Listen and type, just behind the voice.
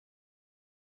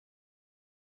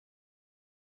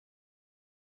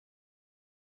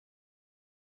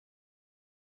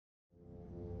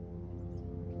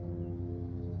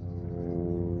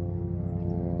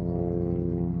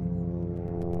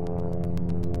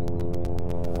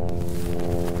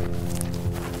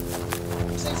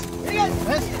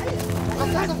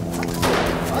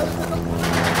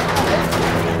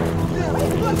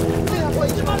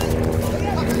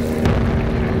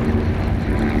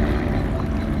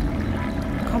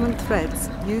on Threads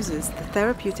uses the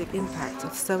therapeutic impact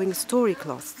of sewing story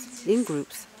cloths in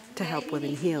groups to help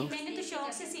women heal.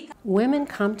 Women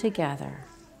come together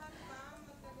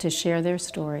to share their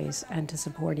stories and to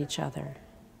support each other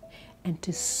and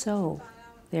to sew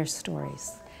their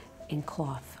stories in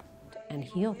cloth and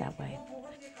heal that way.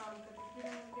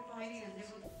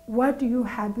 What you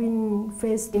have been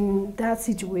faced in that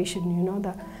situation,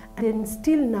 and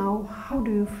still now, how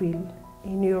do you feel?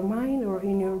 In your mind or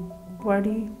in your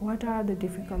body, what are the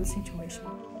difficult situations?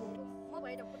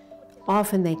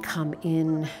 Often they come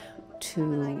in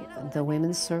to the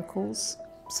women's circles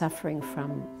suffering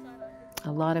from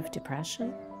a lot of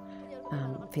depression,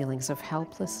 feelings of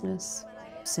helplessness,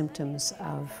 symptoms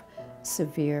of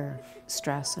severe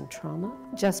stress and trauma.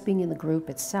 Just being in the group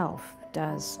itself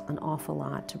does an awful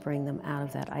lot to bring them out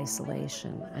of that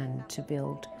isolation and to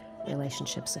build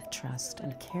relationships of trust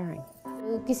and caring.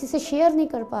 किसी से share नहीं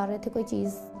कर पा रहे थे कोई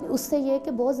चीज़, उससे ये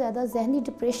कि बहुत ज़्यादा जहनी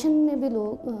डिप्रेशन में भी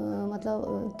लोग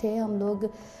मतलब थे हम लोग,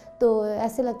 तो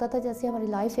ऐसे लगता था जैसे हमारी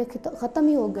लाइफ ख़त्म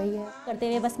ही हो गई है। करते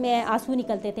हुए बस मैं आंसू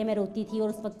निकलते थे, मैं रोती थी और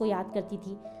उस वक्त को याद करती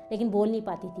थी, लेकिन बोल नहीं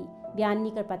पाती थी, बयान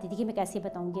नहीं कर पाती थी कि मैं कैसे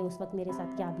बताऊंगी उस वक्त मेरे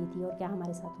साथ क्या बीती और क्या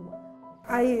हमारे साथ हुआ।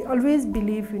 I always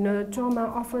believe,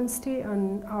 trauma often stay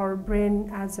on our brain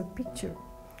as a picture,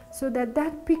 so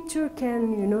that picture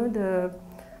can, the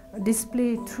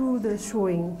display through the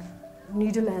sewing,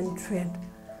 needle and thread.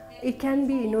 It can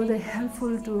be, the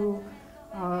helpful to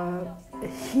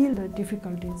heal the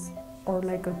difficulties or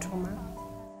like a trauma.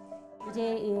 मुझे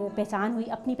पहचान हुई,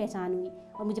 अपनी पहचान हुई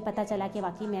और मुझे पता चला कि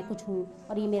वाकई मैं कुछ हूँ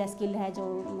और ये मेरा स्किल है जो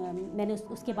मैंने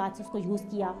उसके बाद से उसको यूज़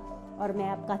किया और मैं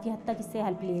अब काफ़ी हद तक इससे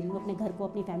हेल्प ले रही हूँ अपने घर को,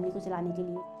 अपनी फैमिली को चलाने के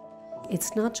लिए।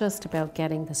 It's not just about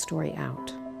getting the story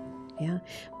out,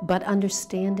 but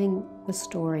understanding the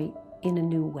story in a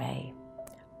new way,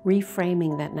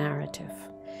 reframing that narrative.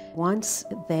 Once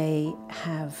they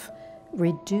have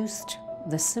reduced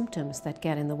the symptoms that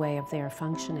get in the way of their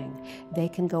functioning, they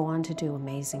can go on to do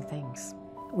amazing things.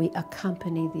 We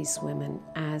accompany these women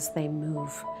as they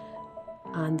move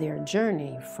on their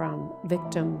journey from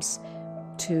victims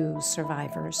to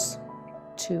survivors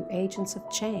to agents of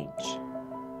change.